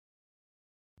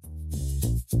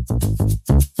We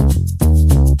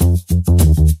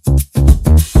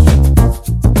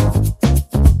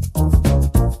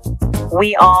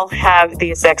all have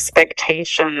these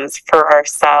expectations for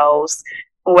ourselves,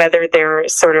 whether they're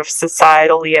sort of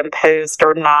societally imposed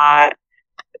or not,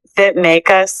 that make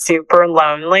us super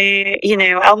lonely. You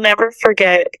know, I'll never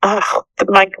forget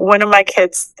one of my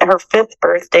kids, her 5th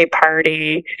birthday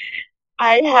party.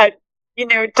 I had,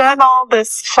 done all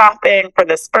this shopping for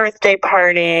this birthday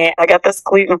party. I got this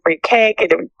gluten-free cake.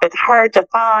 It had been hard to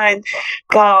find.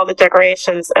 Got all the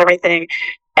decorations, everything.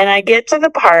 And I get to the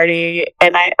party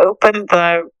and I open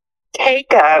the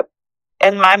cake up,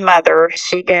 and my mother,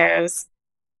 she goes,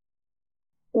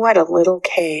 "What a little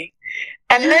cake."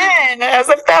 And then, as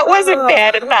if that wasn't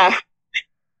bad enough,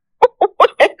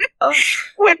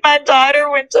 when my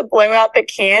daughter went to blow out the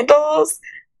candles,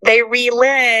 they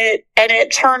relit, and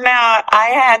it turned out I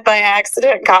had by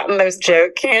accident gotten those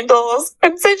joke candles.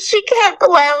 And so she kept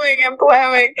blowing and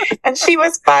blowing, and she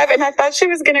was 5, and I thought she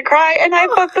was going to cry. And I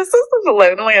thought, this is the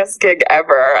loneliest gig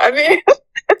ever. I mean,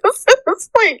 it's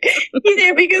like,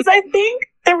 because I think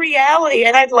the reality,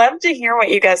 and I'd love to hear what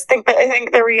you guys think, but I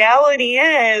think the reality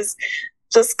is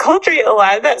just culturally, a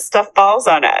lot of that stuff falls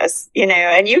on us,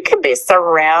 and you can be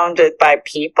surrounded by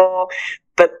people,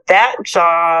 but that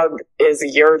job is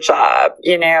your job,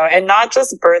 and not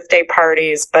just birthday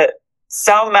parties, but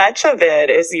so much of it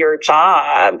is your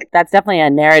job. That's definitely a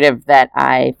narrative that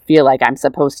I feel like I'm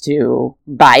supposed to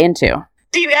buy into.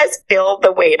 Do you guys feel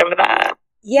the weight of that?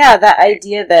 Yeah, that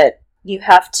idea that you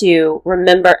have to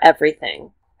remember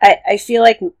everything. I feel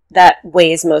like that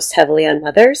weighs most heavily on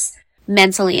mothers.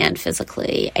 Mentally and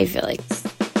physically, I feel like.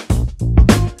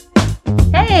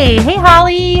 Hey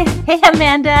Holly. Hey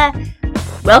Amanda.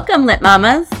 Welcome, Lit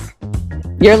Mamas.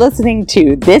 You're listening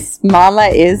to This Mama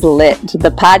is Lit, the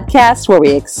podcast where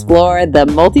we explore the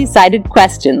multi-sided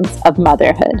questions of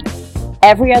motherhood.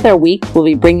 Every other week, we'll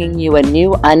be bringing you a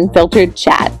new unfiltered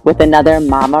chat with another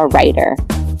mama writer.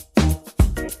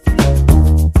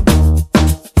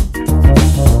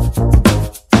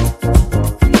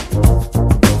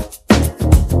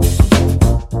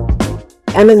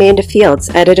 I'm Amanda Fields,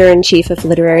 editor-in-chief of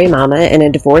Literary Mama and a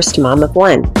divorced mom of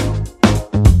 1.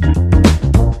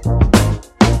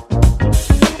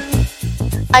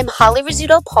 I'm Holly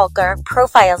Rizzuto-Polker,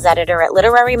 profiles editor at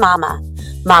Literary Mama,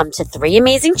 mom to 3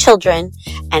 amazing children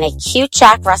and a cute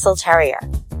Jack Russell Terrier.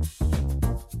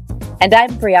 And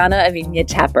I'm Brianna Avinia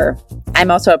Tapper. I'm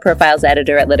also a profiles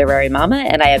editor at Literary Mama,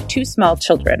 and I have 2 small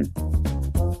children.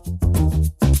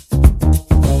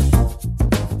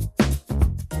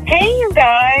 Hey, you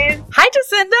guys. Hi,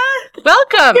 Jacinda.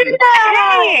 Welcome.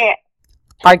 Hey.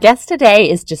 Our guest today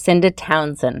is Jacinda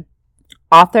Townsend,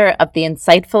 author of the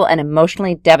insightful and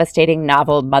emotionally devastating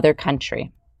novel Mother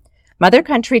Country. Mother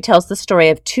Country tells the story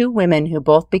of 2 women who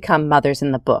both become mothers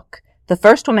in the book. The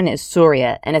first woman is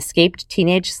Surya, an escaped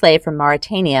teenage slave from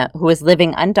Mauritania who is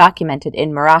living undocumented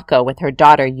in Morocco with her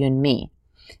daughter Yunmi.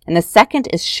 And the second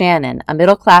is Shannon, a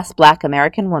middle-class Black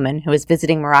American woman who is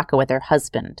visiting Morocco with her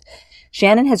husband.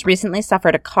 Shannon has recently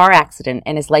suffered a car accident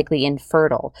and is likely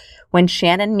infertile. When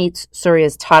Shannon meets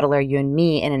Surya's toddler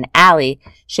Yunmi in an alley,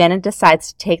 Shannon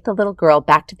decides to take the little girl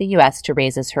back to the U.S. to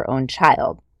raise as her own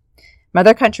child.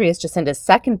 Mother Country is Jacinda's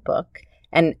second book,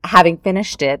 and having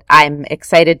finished it, I'm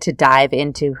excited to dive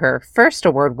into her first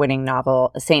award-winning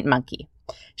novel, Saint Monkey.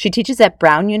 She teaches at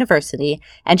Brown University,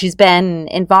 and she's been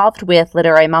involved with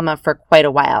Literary Mama for quite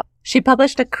a while. She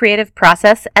published a creative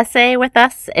process essay with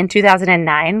us in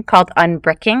 2009 called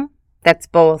Unbricking. That's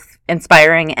both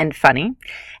inspiring and funny.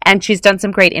 And she's done some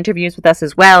great interviews with us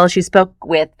as well. She spoke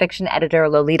with fiction editor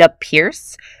Lolita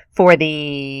Pierce for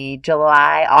the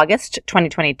July-August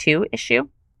 2022 issue.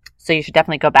 So you should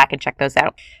definitely go back and check those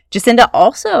out. Jacinda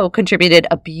also contributed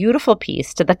a beautiful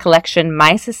piece to the collection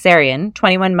My Cesarean,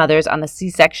 21 Mothers on the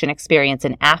C-Section Experience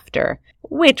and After,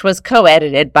 which was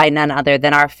co-edited by none other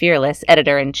than our fearless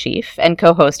editor-in-chief and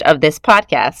co-host of this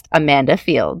podcast, Amanda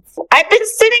Fields. I've been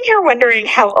sitting here wondering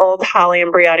how old Holly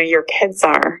and Brianna, your kids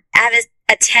are. I have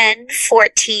a 10,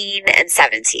 14, and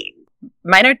 17.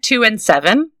 Mine are 2 and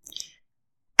 7.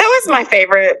 That was my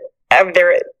favorite of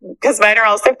their, because mine are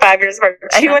also 5 years apart.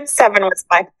 2 and 7 was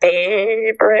my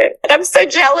favorite. And I'm so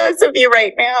jealous of you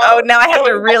right now. Oh, now I have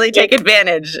to really take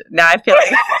advantage. Now I feel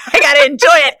like I gotta enjoy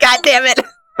it, God damn it.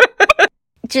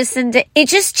 Jacinda, it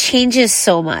just changes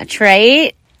so much,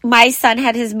 right? My son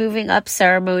had his moving up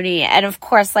ceremony, and of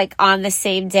course, like on the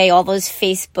same day, all those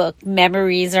Facebook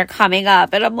memories are coming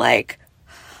up, and I'm like,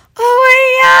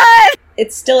 oh my God.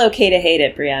 It's still okay to hate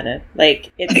it, Brianna.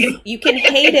 Like, you can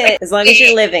hate it as long as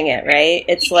you're living it, right?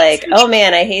 It's like, oh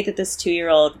man, I hate that this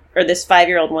 2-year-old or this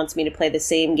 5-year-old wants me to play the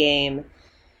same game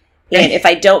And if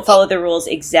I don't follow the rules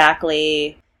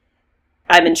exactly,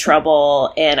 I'm in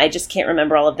trouble, and I just can't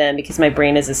remember all of them because my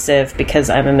brain is a sieve because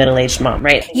I'm a middle-aged mom,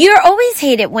 right? You always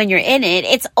hate it when you're in it.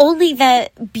 It's only the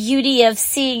beauty of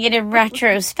seeing it in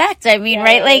retrospect. I mean,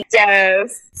 right? Like,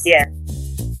 yes. Yeah.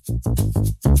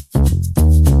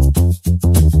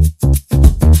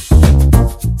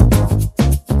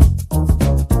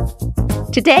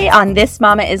 Today on This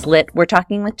Mama is Lit, we're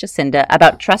talking with Jacinda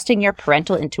about trusting your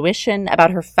parental intuition,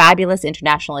 about her fabulous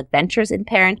international adventures in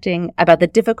parenting, about the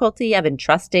difficulty of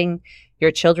entrusting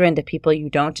your children to people you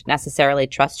don't necessarily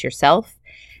trust yourself,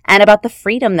 and about the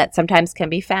freedom that sometimes can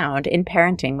be found in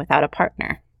parenting without a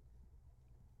partner.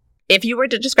 If you were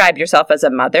to describe yourself as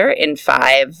a mother in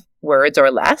 5 words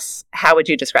or less, how would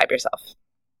you describe yourself?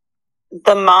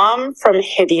 The mom from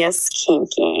Hideous,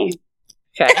 Kinky.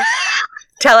 Okay.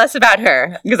 Tell us about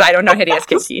her, because I don't know Hideous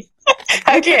Kinky.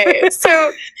 Okay,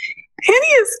 so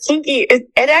Hideous Kinky,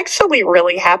 it actually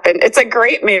really happened. It's a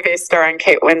great movie starring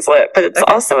Kate Winslet, but it's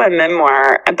also a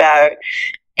memoir about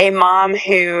a mom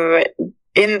who,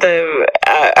 in the,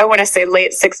 I want to say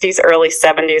late 60s, early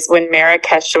 70s, when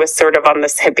Marrakesh was sort of on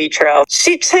this hippie trail,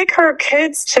 she took her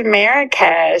kids to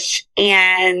Marrakesh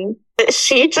and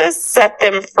she just set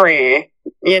them free.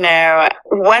 You know,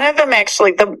 one of them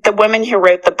actually, the woman who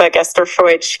wrote the book, Esther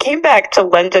Freud, she came back to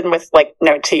London with like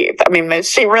no teeth. I mean,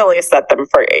 she really set them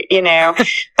free, you know.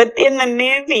 But in the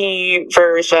movie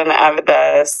version of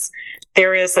this,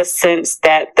 there is a sense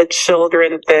that the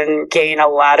children then gain a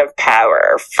lot of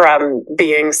power from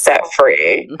being set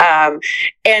free.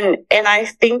 And I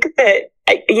think that,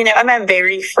 you know, I'm a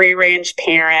very free range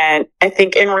parent. I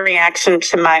think in reaction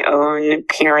to my own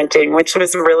parenting, which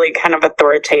was really kind of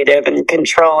authoritative and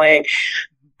controlling,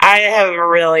 I have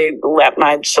really let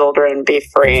my children be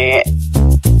free.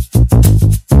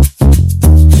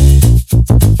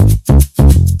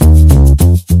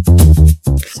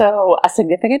 So a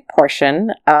significant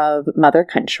portion of Mother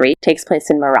Country takes place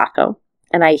in Morocco.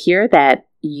 And I hear that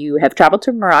you have traveled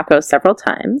to Morocco several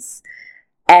times.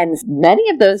 And many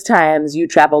of those times you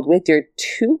traveled with your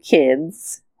 2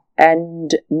 kids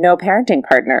and no parenting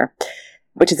partner,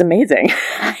 which is amazing.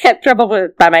 I have trouble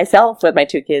by myself with my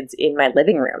 2 kids in my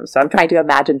living room. So I'm trying to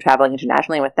imagine traveling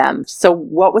internationally with them. So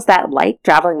what was that like,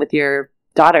 traveling with your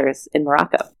daughters in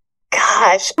Morocco?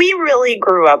 Gosh, we really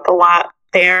grew up a lot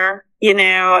there, you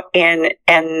know, and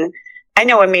I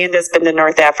know Amanda's been to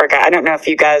North Africa. I don't know if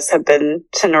you guys have been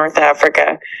to North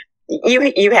Africa.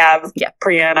 You have, yeah,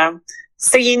 Brianna.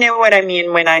 So you know what I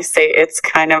mean when I say it's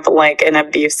kind of like an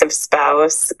abusive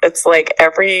spouse. It's like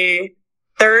every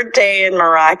 3rd day in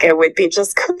Morocco would be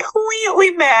just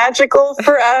completely magical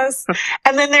for us.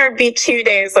 And then there would be 2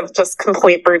 days of just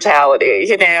complete brutality,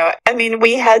 you know. I mean,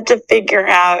 we had to figure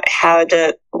out how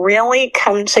to really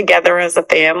come together as a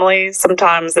family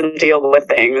sometimes and deal with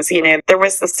things. You know, there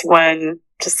was this one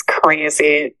just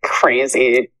crazy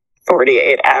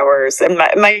 48 hours. And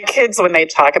my kids, when they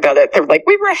talk about it, they're like,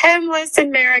 we were homeless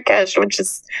in Marrakesh, which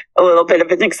is a little bit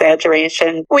of an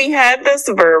exaggeration. We had this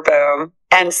Verbo.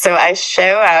 And so I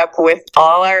show up with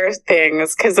all our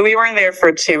things because we were there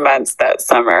for 2 months that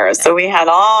summer. So we had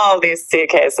all these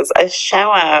suitcases. I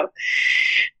show up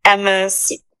and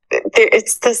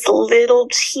it's this little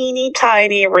teeny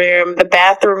tiny room. The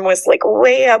bathroom was like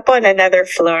way up on another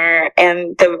floor.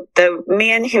 And the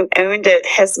man who owned it,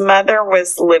 his mother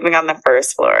was living on the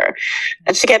 1st floor.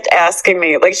 And she kept asking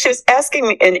me, like she was asking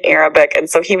me in Arabic. And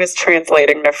so he was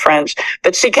translating to French,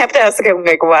 but she kept asking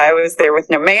like why I was there with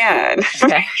no man.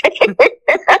 Okay.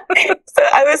 So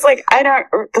I was like,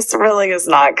 this really is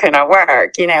not going to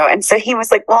work, you know? And so he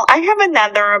was like, well, I have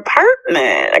another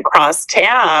apartment across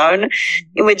town.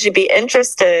 Would you be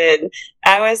interested?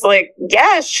 I was like,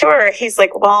 yeah, sure. He's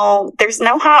like, well, there's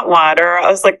no hot water. I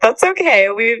was like, that's okay.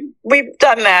 We've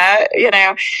done that, you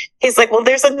know. He's like, well,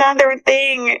 there's another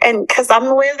thing, and because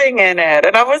I'm living in it.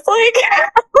 And I was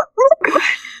like,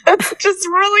 that's just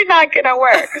really not going to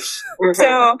work.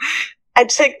 So I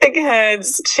took the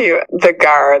kids to the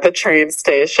GAR, the train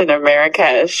station in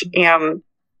Marrakesh.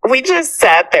 We just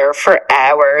sat there for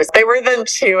hours. They were then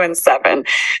 2 and 7.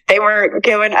 They were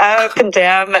going up and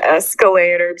down the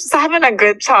escalator, just having a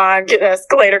good time, getting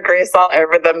escalator grease all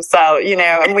over themselves, you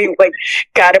know, and we like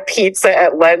got a pizza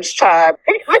at lunchtime.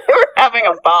 We were having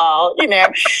a ball, you know.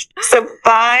 So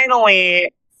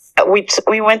finally,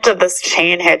 we went to this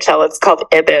chain hotel. It's called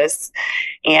Ibis.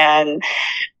 And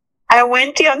I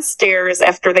went downstairs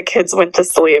after the kids went to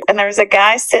sleep, and there was a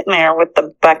guy sitting there with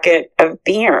the bucket of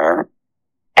beer.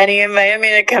 And he invited me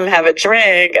to come have a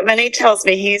drink. And then he tells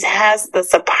me he has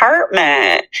this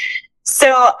apartment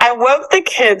So I woke the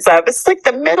kids up. It's like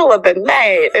the middle of the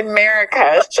night in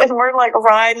Marrakesh, and we're like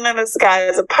riding in this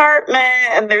guy's apartment,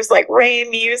 and there's like rain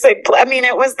music. I mean,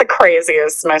 it was the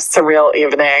craziest, most surreal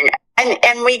evening.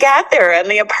 And we got there,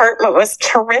 and the apartment was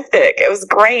terrific. It was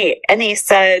great. And he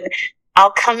said,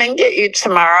 I'll come and get you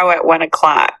tomorrow at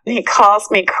 1:00. He calls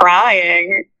me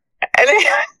crying. And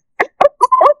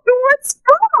what's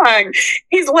wrong?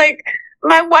 He's like,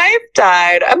 my wife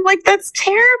died. I'm like, that's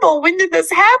terrible. When did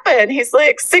this happen? He's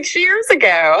like, 6 years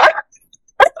ago.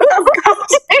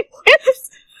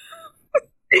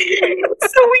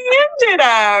 So we ended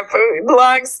up,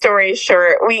 long story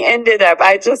short,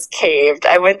 I just caved.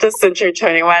 I went to Century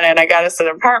 21 and I got us an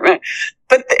apartment.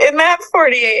 But in that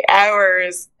 48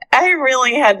 hours, I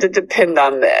really had to depend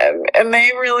on them, and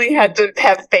they really had to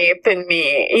have faith in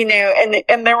me,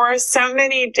 and there were so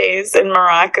many days in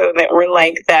Morocco that were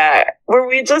like that, where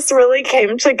we just really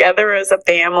came together as a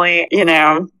family,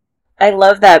 I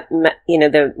love that,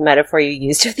 the metaphor you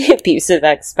used of the abusive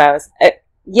ex-spouse.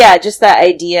 Yeah, just that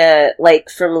idea, like,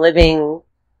 from living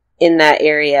in that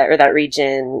area or that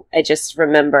region, I just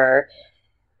remember,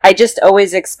 I just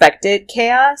always expected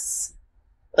chaos,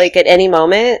 like, at any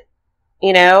moment.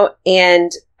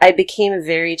 And I became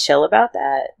very chill about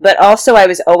that. But also I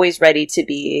was always ready to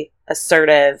be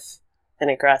assertive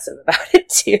and aggressive about it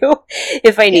too,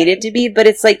 if I needed to be. But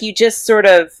it's like, you just sort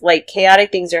of, like,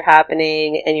 chaotic things are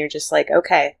happening and you're just like,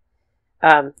 okay,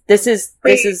 this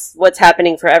is what's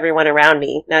happening for everyone around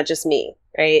me, not just me.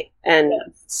 Right. And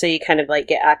so you kind of like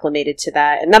get acclimated to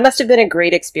that. And that must have been a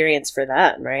great experience for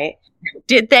them. Right.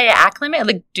 Did they acclimate?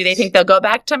 Like, do they think they'll go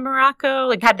back to Morocco?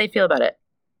 Like, how do they feel about it?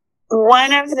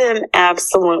 One of them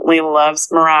absolutely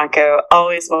loves Morocco,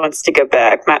 always wants to go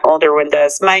back. My older one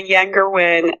does. My younger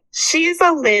one, she's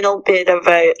kind of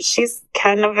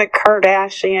a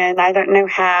Kardashian. I don't know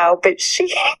how, but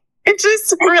she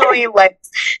just really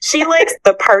she likes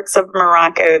the parts of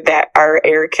Morocco that are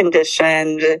air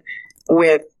conditioned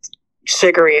with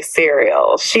sugary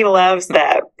cereal. She loves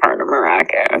that part of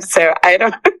Morocco. So I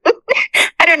don't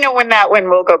know when that one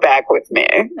will go back with me,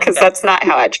 because that's not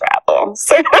how I travel.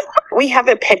 So we have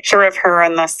a picture of her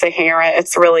in the Sahara.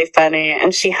 It's really funny.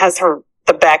 And she has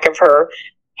the back of her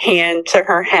hand to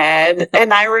her head.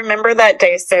 And I remember that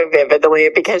day so vividly,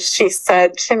 because she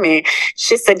said to me,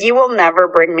 you will never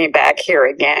bring me back here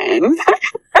again.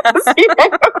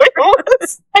 It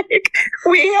was like,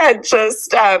 we had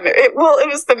just, it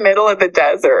was the middle of the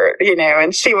desert,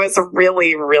 and she was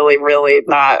really, really, really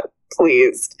not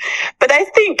pleased. But I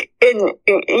think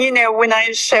when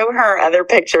I show her other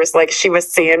pictures, like she was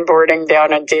sandboarding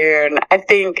down a dune, I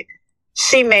think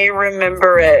she may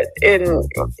remember it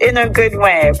in a good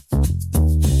way.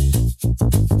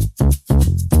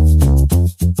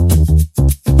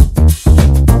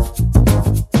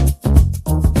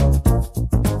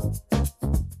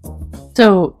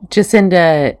 So,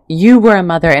 Jacinda, you were a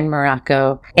mother in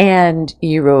Morocco, and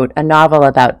you wrote a novel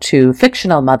about two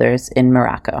fictional mothers in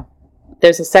Morocco.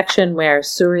 There's a section where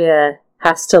Surya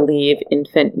has to leave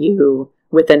infant you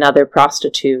with another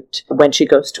prostitute when she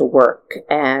goes to work,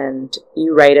 and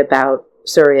you write about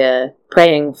Surya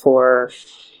praying for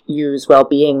Yu's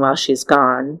well-being while she's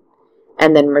gone,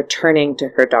 and then returning to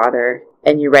her daughter,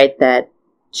 and you write that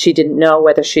she didn't know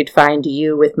whether she'd find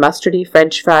Yu with mustardy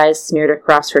French fries smeared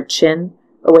across her chin,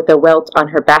 or with a welt on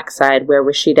her backside where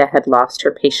Rashida had lost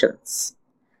her patience.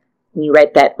 And you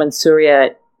write that when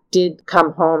Surya did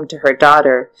come home to her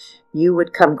daughter, Yu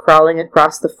would come crawling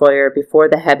across the foyer before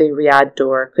the heavy riad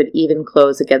door could even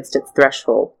close against its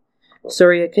threshold.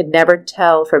 Surya could never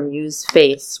tell from Yu's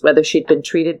face whether she'd been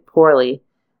treated poorly,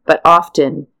 but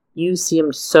often Yu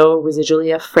seemed so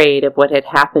residually afraid of what had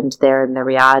happened there in the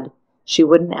riad, she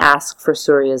wouldn't ask for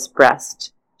Surya's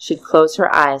breast. She'd close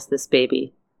her eyes, this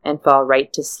baby, and fall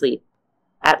right to sleep,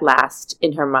 at last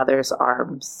in her mother's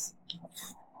arms.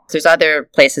 There's other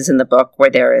places in the book where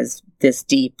there is this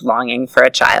deep longing for a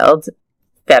child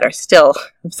that are still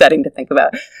upsetting to think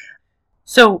about.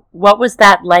 So what was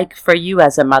that like for you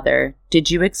as a mother? Did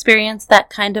you experience that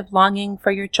kind of longing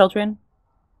for your children?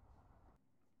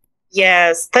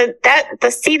 Yes,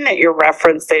 the scene that you're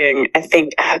referencing, I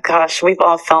think, oh gosh, we've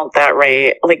all felt that,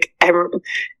 right? Like,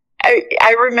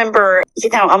 I remember,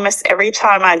 almost every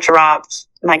time I dropped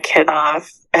my kid off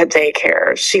at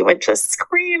daycare, she would just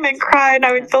scream and cry, and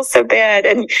I would feel so bad.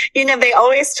 And, they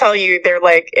always tell you, they're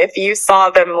like, if you saw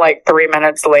them like 3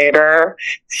 minutes later,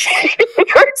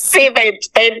 see, they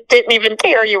didn't even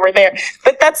care you were there.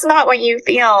 But that's not what you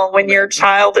feel when your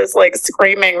child is like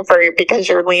screaming for you because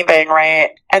you're leaving, right?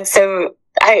 And so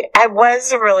I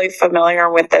was really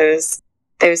familiar with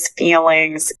those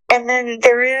feelings. And then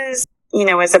there is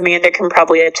as Amanda can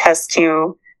probably attest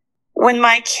to, when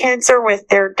my kids are with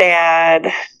their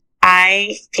dad,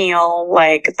 I feel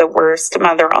like the worst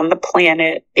mother on the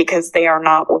planet because they are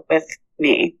not with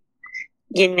me.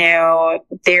 Some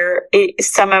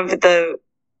of the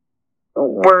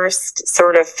worst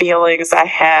sort of feelings I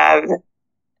have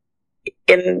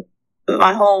in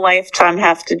my whole lifetime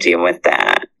have to do with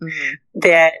that. Mm-hmm.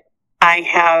 That I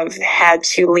have had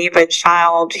to leave a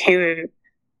child who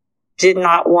did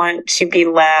not want to be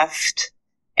left,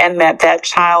 and that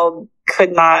child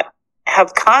could not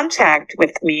have contact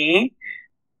with me.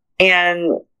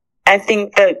 And I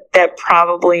think that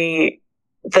probably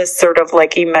the sort of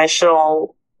like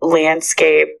emotional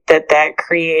landscape that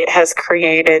has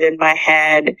created in my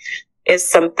head is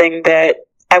something that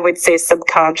I would say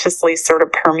subconsciously sort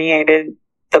of permeated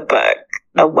the book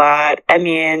a lot. I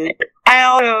mean, I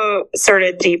also sort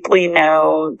of deeply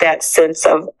know that sense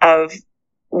of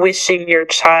wishing your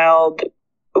child,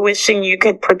 wishing you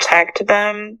could protect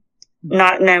them,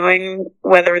 not knowing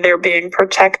whether they're being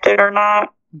protected or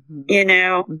not,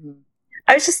 Mm-hmm.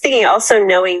 I was just thinking also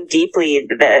knowing deeply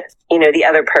that, the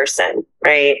other person,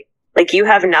 right? Like you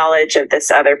have knowledge of this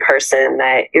other person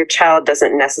that your child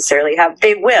doesn't necessarily have.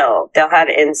 They'll have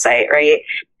insight, right?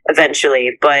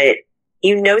 Eventually, but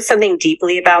something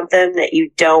deeply about them that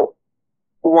you don't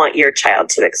want your child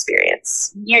to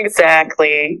experience.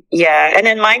 Exactly. Yeah. And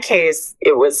in my case,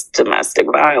 it was domestic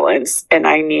violence. And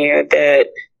I knew that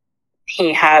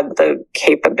he had the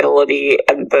capability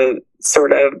and the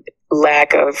sort of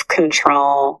lack of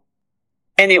control.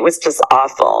 And it was just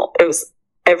awful. It was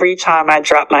every time I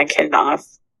dropped my kid off,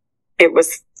 it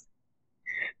was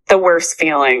the worst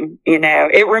feeling,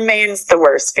 it remains the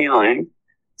worst feeling.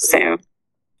 So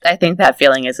I think that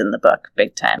feeling is in the book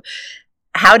big time.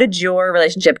 How did your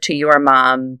relationship to your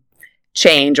mom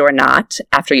change or not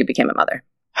after you became a mother?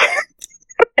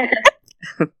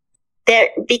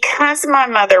 Because my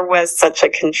mother was such a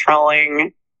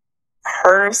controlling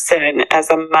person as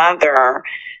a mother,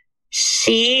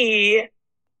 she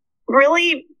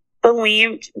really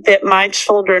believed that my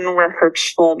children were her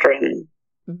children.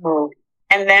 Mm-hmm.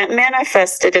 And that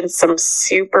manifested in some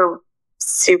super,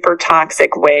 super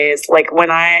toxic ways. Like when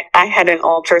I had an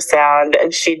ultrasound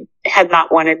and she had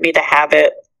not wanted me to have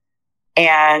it.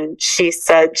 And she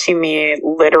said to me,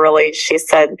 literally, she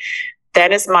said,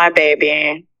 "That is my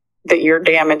baby that you're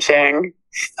damaging."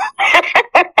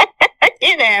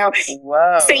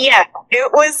 Whoa. So yeah,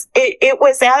 it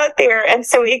was out there. And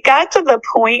so it got to the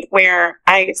point where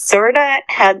I sort of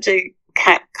had to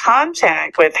cut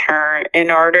contact with her in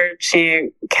order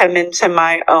to come into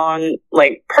my own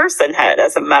like personhood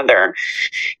as a mother.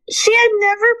 She had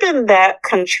never been that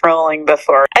controlling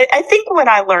before. I think what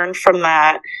I learned from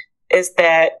that is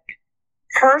that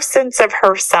her sense of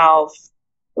herself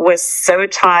was so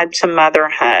tied to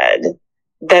motherhood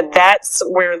that's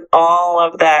where all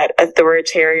of that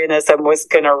authoritarianism was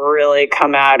going to really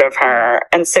come out of her.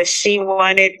 And so she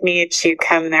wanted me to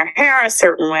comb their hair a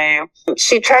certain way.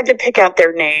 She tried to pick out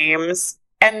their names.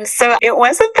 And so it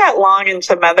wasn't that long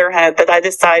into motherhood that I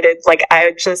decided like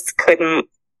I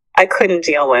couldn't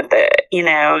deal with it,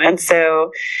 And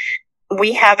so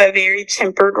we have a very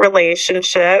tempered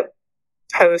relationship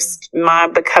post my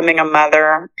becoming a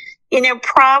mother.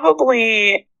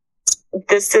 Probably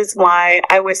this is why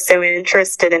I was so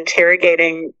interested in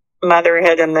interrogating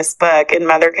motherhood in this book, in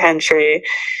Mother Country,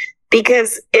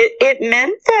 because it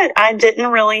meant that I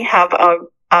didn't really have a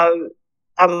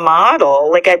model.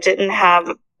 Like I didn't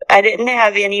have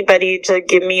anybody to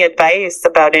give me advice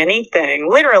about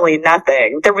anything. Literally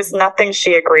nothing. There was nothing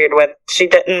she agreed with. She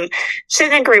didn't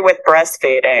agree with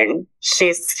breastfeeding.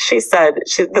 She said,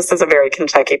 this is a very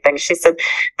Kentucky thing. She said,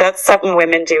 "That's something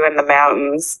women do in the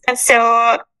mountains." And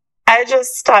so I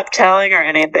just stopped telling her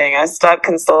anything. I stopped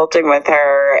consulting with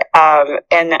her.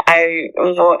 And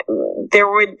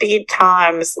there would be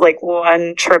times, like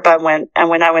one trip when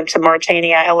I went to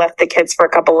Mauritania, I left the kids for a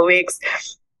couple of weeks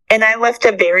and I left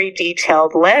a very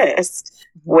detailed list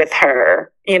with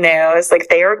her. It's like,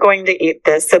 they are going to eat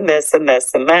this and this and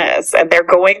this and this, and they're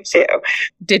going to.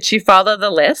 Did she follow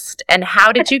the list? And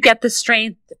how did you get the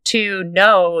strength to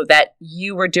know that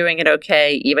you were doing it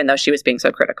okay, even though she was being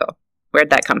so critical?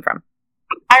 Where'd that come from?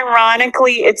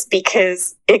 Ironically, it's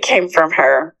because it came from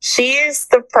her. She is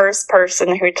the first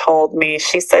person who told me.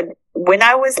 She said, when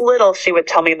I was little, she would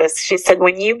tell me this. She said,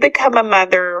 "When you become a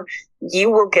mother, you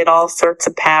will get all sorts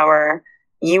of power.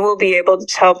 You will be able to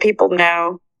tell people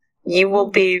no. You will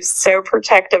be so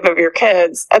protective of your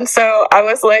kids." And so I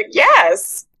was like,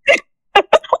 yes. In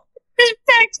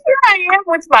fact, here I am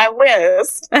with my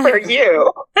list for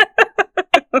you.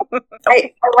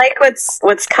 I like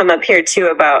what's come up here too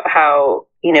about how,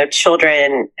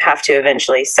 children have to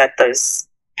eventually set those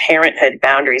parenthood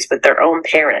boundaries with their own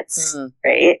parents,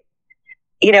 right?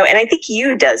 And I think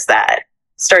you does that,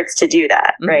 starts to do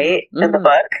that, right? In the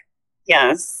book.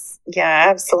 Yes. Yeah,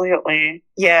 absolutely.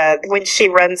 Yeah, when she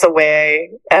runs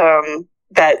away,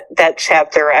 that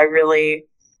chapter, I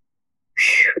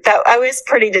was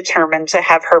pretty determined to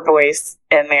have her voice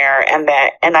in there, and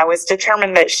I was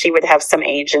determined that she would have some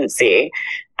agency.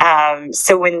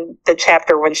 So when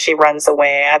she runs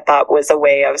away, I thought was a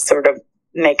way of sort of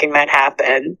making that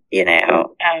happen,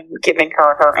 giving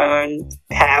her her own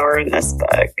power in this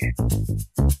book.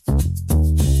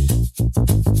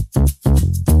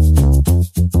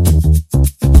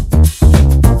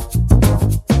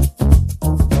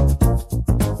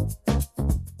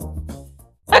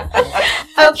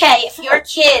 Okay, if your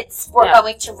kids were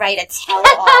going to write a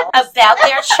tell-all about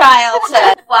their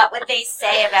childhood, what would they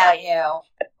say about you?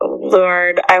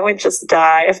 Lord, I would just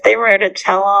die. If they wrote a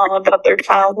tell-all about their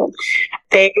childhood,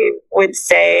 they would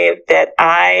say that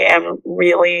I am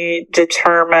really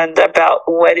determined about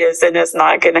what is and is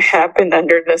not going to happen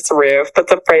under this roof.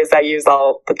 That's a phrase I use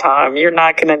all the time. You're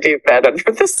not going to do that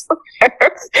under this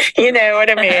roof. You know what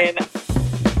I mean?